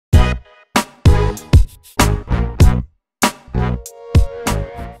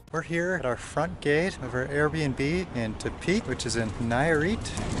We're here at our front gate of our Airbnb in Tepic, which is in Nayarit.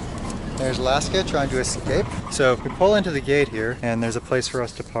 There's Alaska trying to escape. So we pull into the gate here, and there's a place for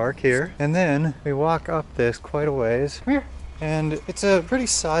us to park here. And then we walk up this quite a ways. Come here. And it's a pretty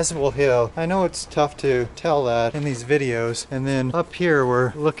sizable hill. I know it's tough to tell that in these videos. And then up here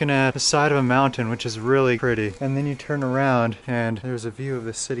we're looking at the side of a mountain, which is really pretty. And then you turn around and there's a view of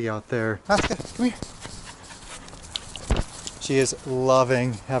the city out there. Alaska, come here. She is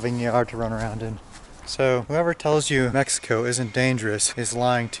loving having a yard to run around in. So whoever tells you Mexico isn't dangerous is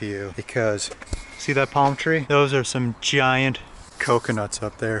lying to you, because see that palm tree? Those are some giant coconuts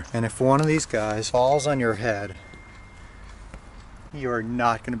up there. And if one of these guys falls on your head, you are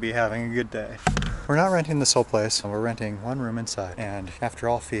not going to be having a good day. We're not renting this whole place. We're renting one room inside. And after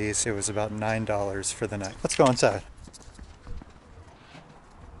all fees, it was about $9 for the night. Let's go inside.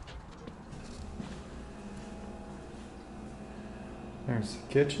 There's the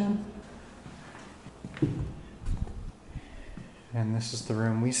kitchen. And this is the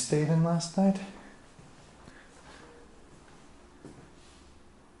room we stayed in last night.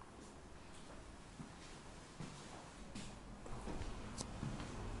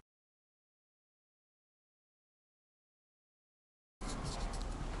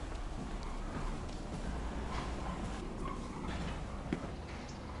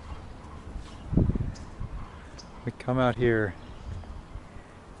 We come out here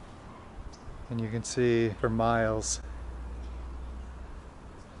and you can see for miles.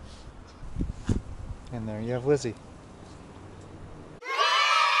 And there you have Lizzie.